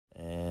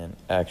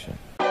action.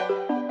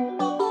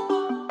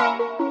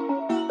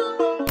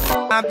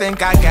 I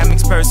think I got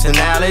mixed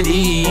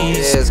personalities.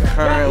 It is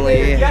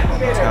currently,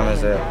 what time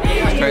is it?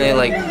 It's currently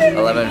like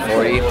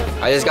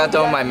 11:40. I just got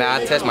done with my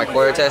math test, my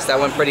quarter test. That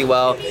went pretty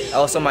well.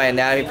 Also, my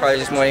anatomy project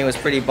this morning was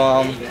pretty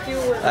bomb.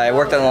 I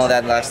worked on all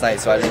that last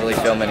night, so I didn't really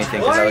film anything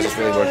because I was just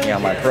really working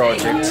on my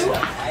project.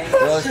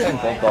 We're always playing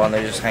football and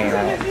they're just hanging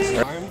out.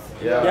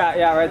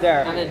 Yeah, right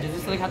there. And then does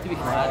this like have to be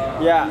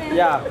flat?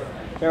 Yeah.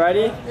 You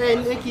ready? Hey,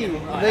 Nicky,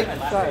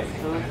 sorry.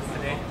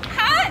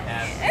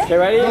 Okay,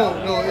 ready?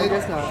 No,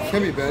 it's not.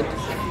 Can be bent.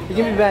 You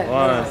can be bent.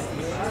 1,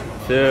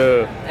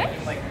 2,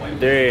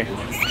 3.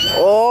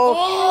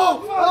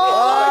 Oh!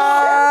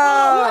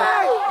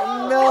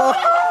 No!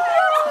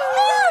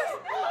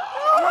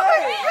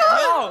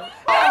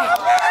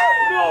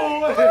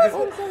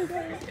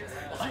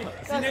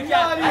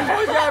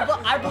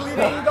 I believe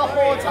in you the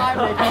whole time.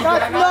 That's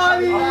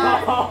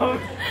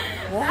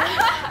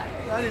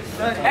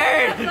not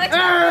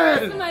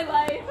Aaron! My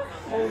life.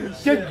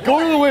 Go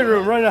to the weight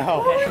room right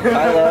now.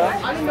 Hello.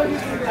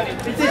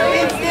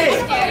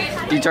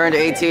 You turned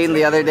 18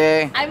 the other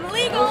day. I'm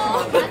legal.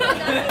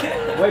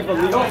 Wait, but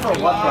legal for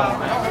what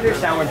though? I don't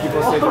understand when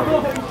people say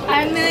legal.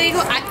 I'm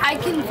legal. I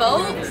can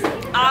vote.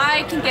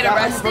 I can get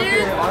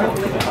arrested.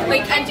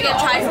 Like, and to get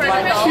tried for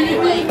an adult.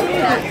 Like,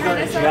 that kind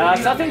of stuff. Yeah,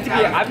 it's nothing to be.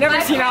 I've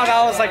never seen how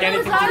that was like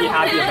anything to be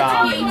happy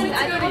about.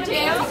 I go to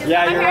jail.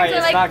 Yeah, My you're right. parents are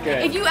It's like, not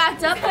good. if you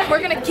act up,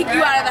 we're gonna kick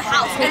you out of the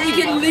house, and you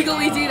can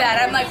legally do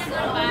that. I'm like,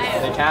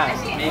 They can.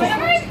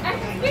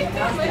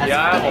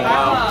 Yeah,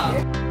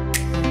 wow.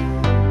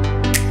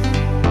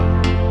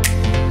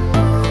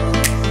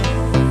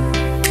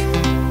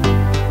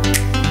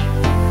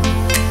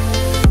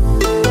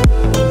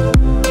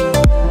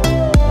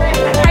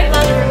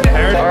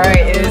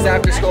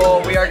 After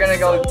school, we are gonna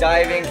go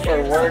diving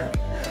for work.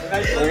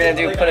 We're gonna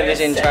do Put a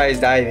Vision Tries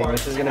Diving.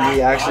 This is gonna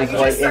be actually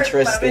quite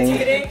interesting.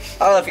 I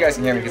don't know if you guys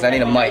can hear me because I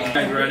need a mic. You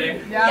guys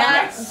ready?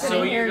 yes.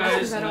 So you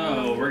guys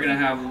know we're gonna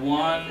have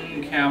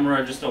one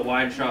camera, just a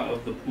wide shot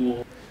of the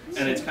pool,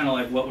 and it's kind of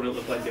like what would it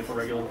look like if a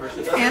regular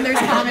person. And there's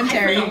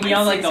commentary.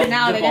 Beyond like So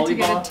now they get to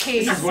get a volleyball.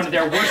 taste. This is one of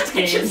their worst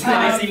games.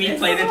 They see me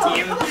play the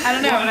team. I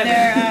don't know.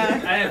 They're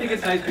I think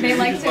it's nice. they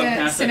like just look to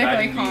past the cynically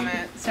diving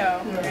comment.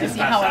 So we're gonna this see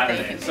past how well they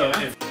Saturday. can So do.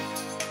 if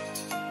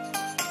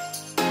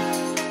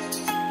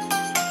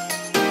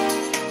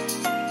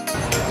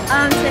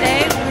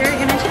Today we're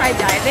gonna try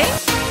diving.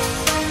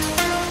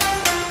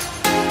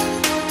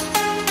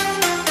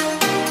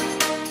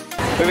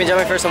 We've been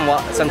jumping for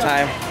some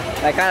time.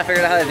 I kind of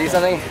figured out how to do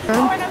something.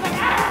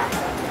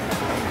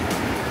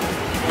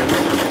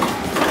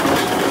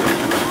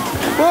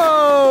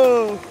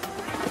 Whoa!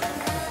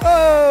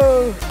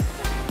 Oh!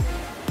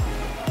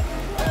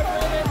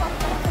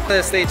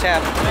 The state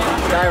champ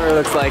diver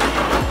looks like.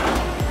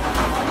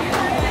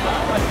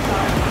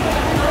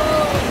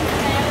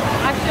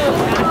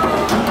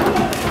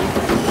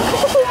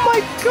 Oh my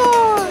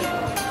god!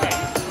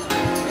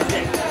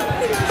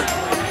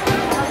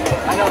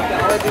 I know, I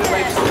want to do the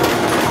waves.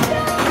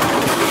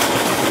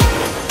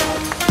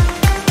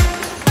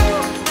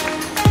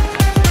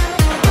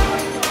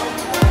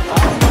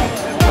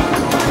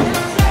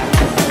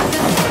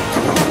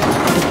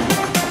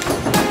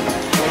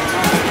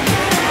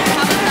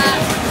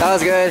 That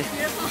was good.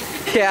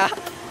 Yeah.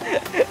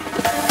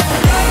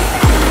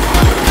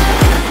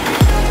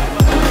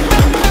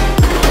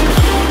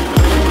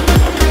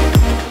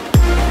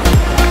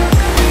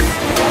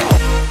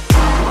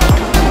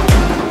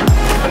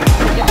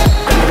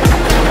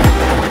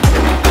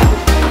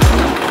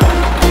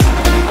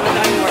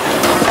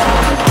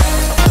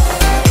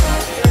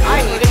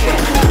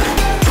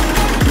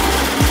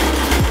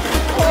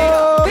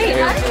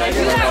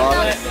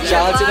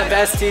 Shout out to the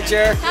best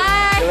teacher.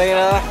 Hi.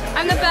 Elena.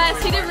 I'm the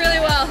best. He did really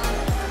well.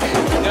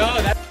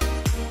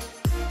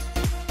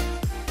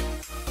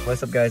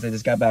 What's up, guys? I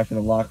just got back from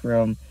the locker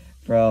room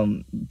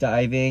from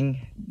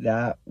diving.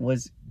 That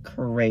was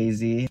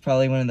crazy.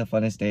 Probably one of the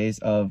funnest days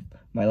of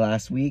my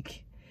last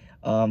week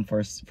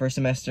for first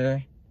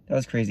semester. That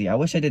was crazy. I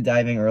wish I did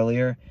diving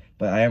earlier,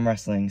 but I am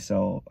wrestling,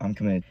 so I'm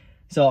committed.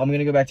 So I'm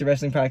gonna go back to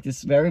wrestling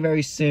practice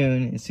very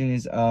soon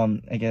as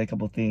I get a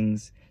couple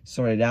things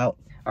sorted out.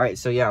 All right,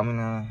 so yeah, I'm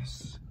gonna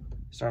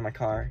start my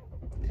car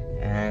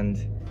and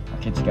I'll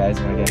catch you guys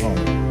when I get home.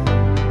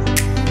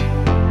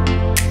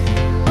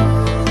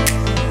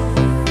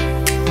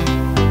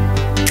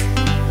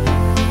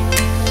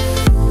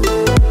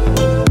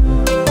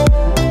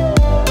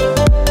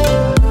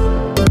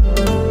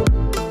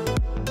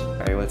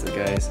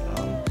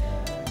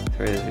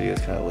 Sorry this video is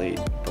kind of late,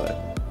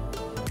 but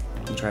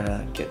I'm trying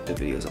to get the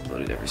videos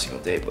uploaded every single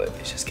day, but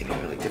it's just getting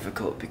really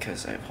difficult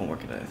because I have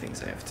homework and other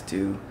things I have to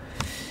do.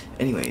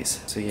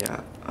 Anyways, so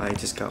yeah, I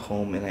just got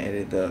home and I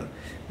edited the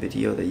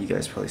video that you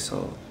guys probably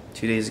saw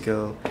 2 days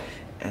ago,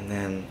 and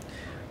then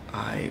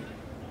I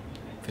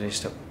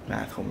finished up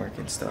math homework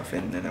and stuff,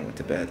 and then I went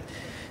to bed.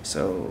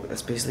 So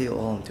that's basically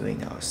all I'm doing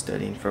now,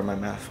 studying for my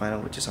math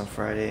final, which is on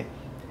Friday,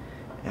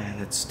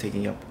 and it's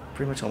taking up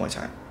pretty much all my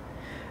time.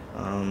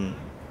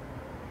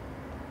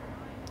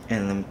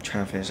 And I'm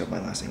trying to finish up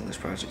my last English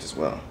project as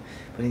well.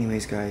 But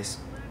anyways, guys,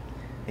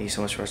 thank you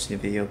so much for watching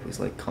the video. Please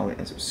like, comment,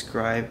 and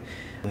subscribe.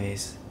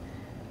 Anyways,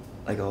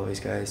 like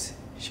always, guys,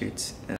 shoots.